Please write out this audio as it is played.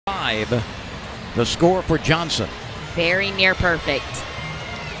7-5, the score for Johnson. Very near perfect.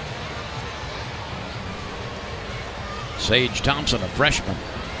 Sage Thompson, a freshman.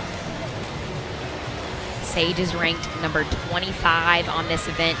 Sage is ranked number 25 on this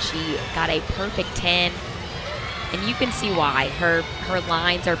event. She got a perfect 10, and you can see why. Her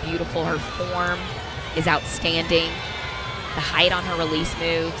lines are beautiful. Her form is outstanding. The height on her release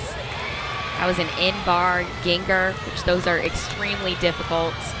moves. That was an in-bar Ginger, which those are extremely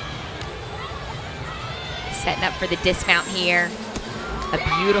difficult. Setting up for the dismount here. A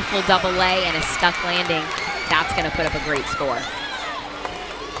beautiful double A and a stuck landing. That's going to put up a great score.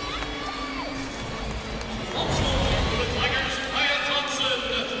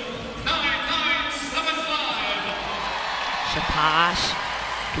 Shapash,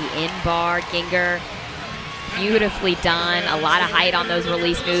 the in-bar Ginger. Beautifully done. A lot of height on those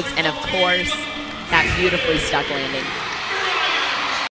release moves. And, of course, that beautifully stuck landing.